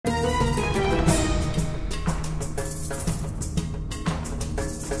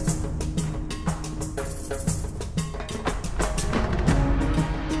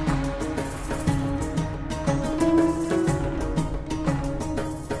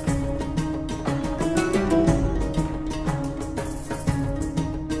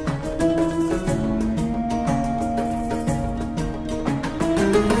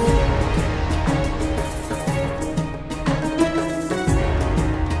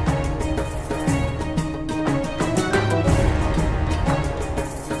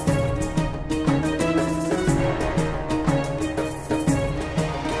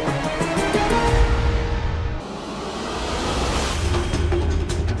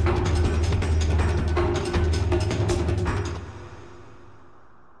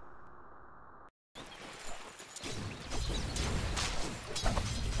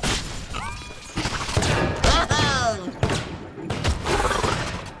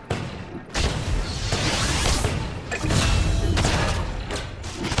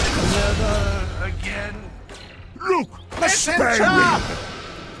top!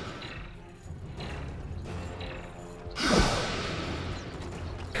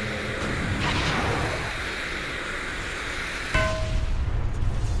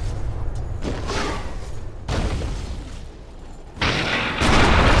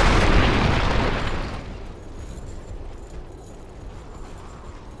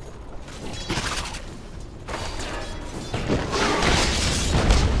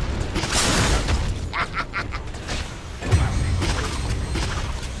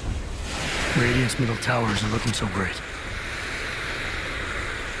 Radiant's middle tower isn't looking so great.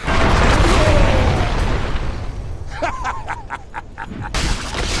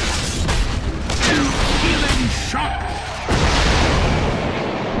 Healing shot!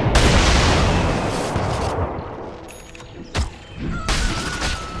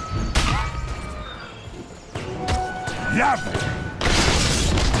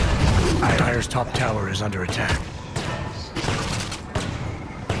 Dire's top tower is under attack.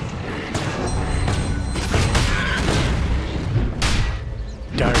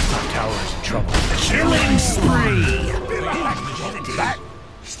 Dire's top tower is in trouble. Killing spree!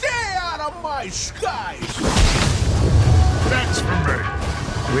 Stay out of my skies! That's for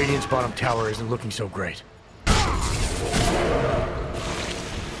me. Radiant's bottom tower isn't looking so great.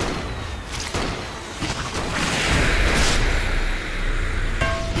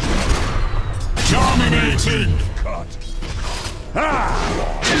 Dominating! Cut.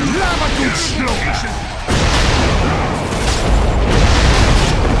 Lava explosion!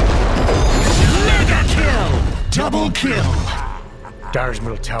 Mega kill! Double kill! Dire's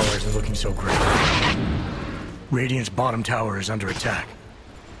middle tower isn't looking so great. Radiant's bottom tower is under attack.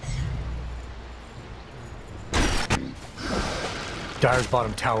 Dire's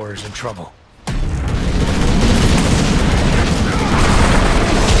bottom tower is in trouble.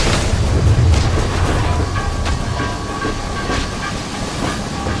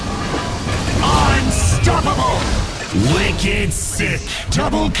 Unstoppable! Wicked sick!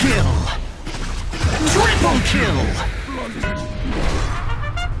 Double kill! Triple kill!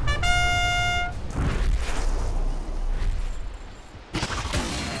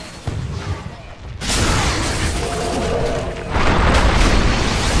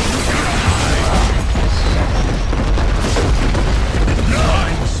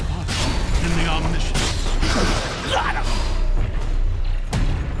 Blind spot in the omniscience. Got him!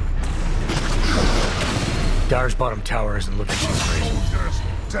 Dire's bottom tower isn't looking so great.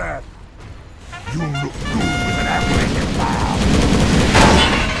 Dead. You look good with an apprehended bow.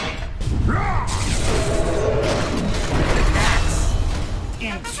 That's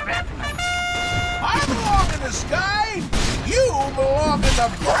entrapment. I belong in the sky. You belong in the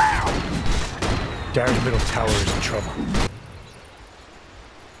ground. Dire's middle tower is in trouble.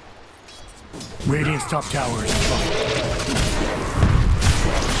 Radiant's top tower is in trouble.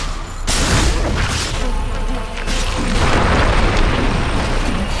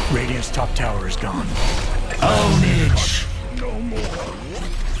 Radiant's top tower is gone. Ownage. No more.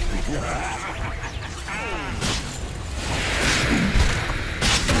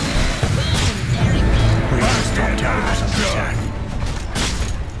 Radiant's top tower is under attack.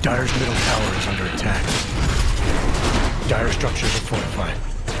 Dire's middle tower is under attack. Dire structures are fortified.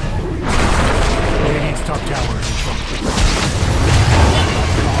 Radiant's top tower is in trouble.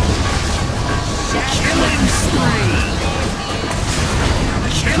 Killing spree.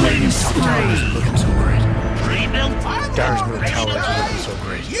 Killing Tower isn't spree! looking so great. Rebuilt? Dire's middle tower isn't looking so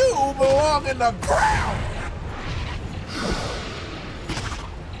great. You belong in the ground!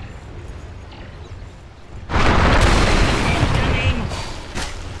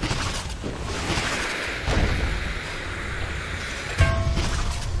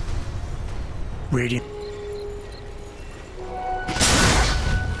 Radiant.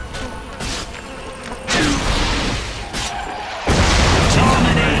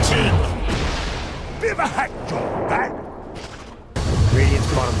 Dominating! Give a hack job back! Radiant's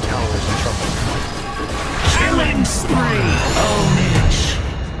bottom tower is in trouble. Killing spree! Ownage!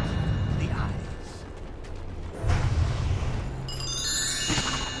 The eyes.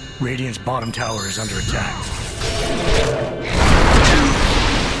 Radiant's bottom tower is under attack.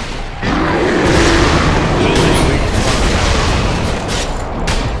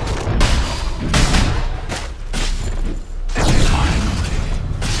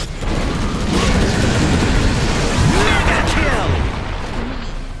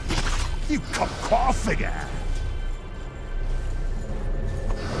 You come coughing at.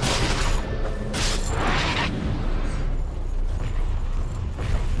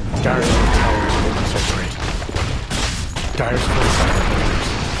 Dire's middle tower is looking so great. Dire's fortified.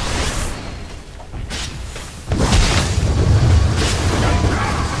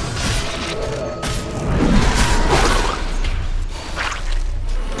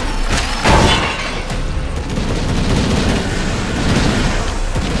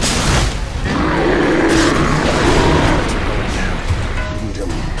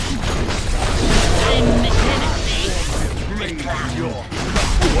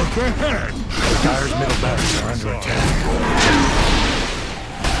 What the heck? Dire's middle barracks are under attack.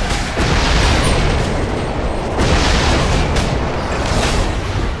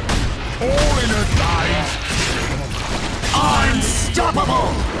 All in a dive. Unstoppable!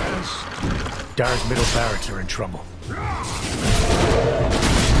 Dire's middle barracks are in trouble.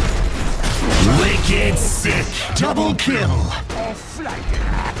 Wicked sick! Double kill!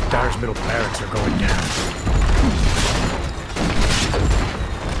 Dire's middle barracks are going down.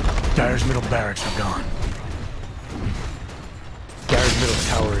 Dire's middle barracks are gone. Dire's middle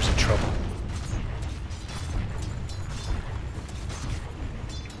tower is in trouble.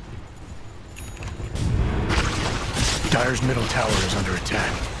 Dire's middle tower is under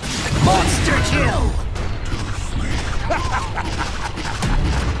attack. Monster kill!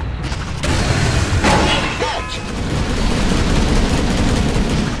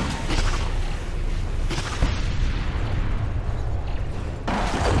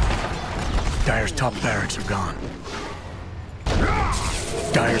 Dire's top barracks are gone.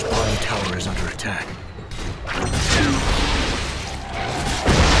 Dire's bottom tower is under attack.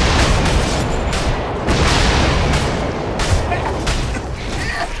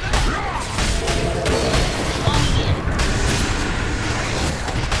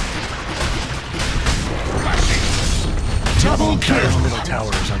 Double kill! Dire's middle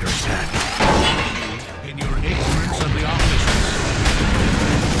tower is under attack. In your ignorance of the omniscience.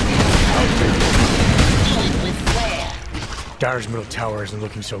 Dire's middle tower isn't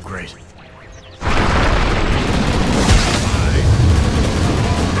looking so great.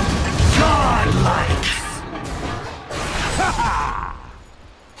 Godlike!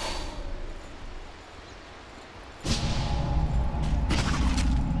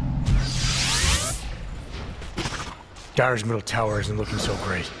 Dire's middle tower isn't looking so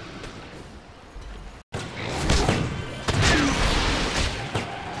great.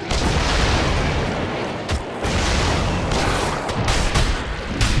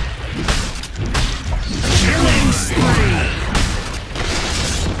 Killing spree!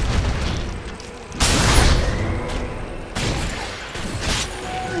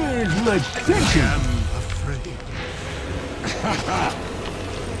 My attention. I'm afraid.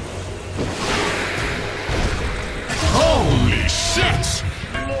 Holy shit!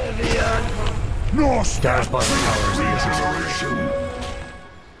 North Dire's bottom tower is looking so great.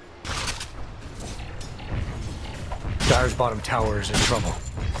 Dire's bottom tower is in trouble.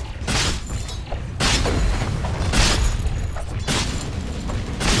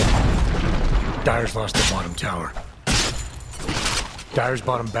 Dire's lost their bottom tower. Dire's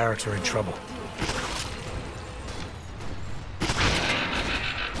bottom barracks are in trouble.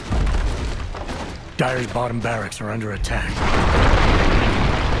 Dire's bottom barracks are under attack.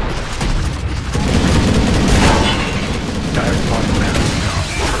 Dire's bottom barracks are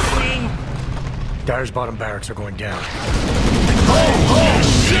gone. Dire's bottom barracks are going down. Holy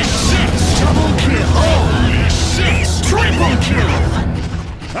shit! Double kill! Holy shit! Triple kill!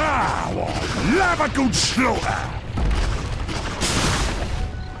 Ah, well, lava good slaughter.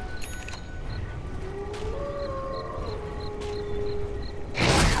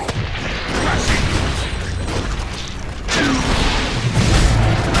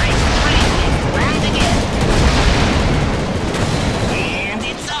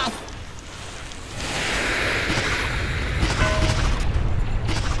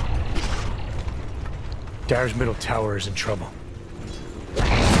 Dire's middle tower is in trouble.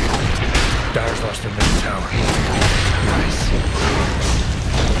 Dire's lost their middle tower. Nice.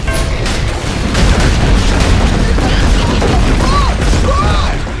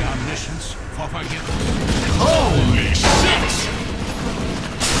 The omniscience for forgiveness. Holy shit!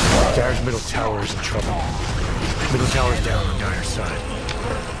 Dire's middle tower is in trouble. Middle tower's down on Dire's side.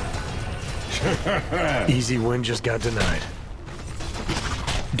 Easy win just got denied.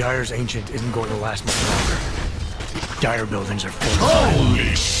 Dire's Ancient isn't going to last much longer. Dire buildings are fortified.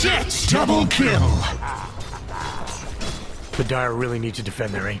 Holy shit! Double kill! The Dire really need to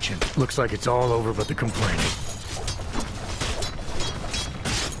defend their Ancient. Looks like it's all over but the complaining.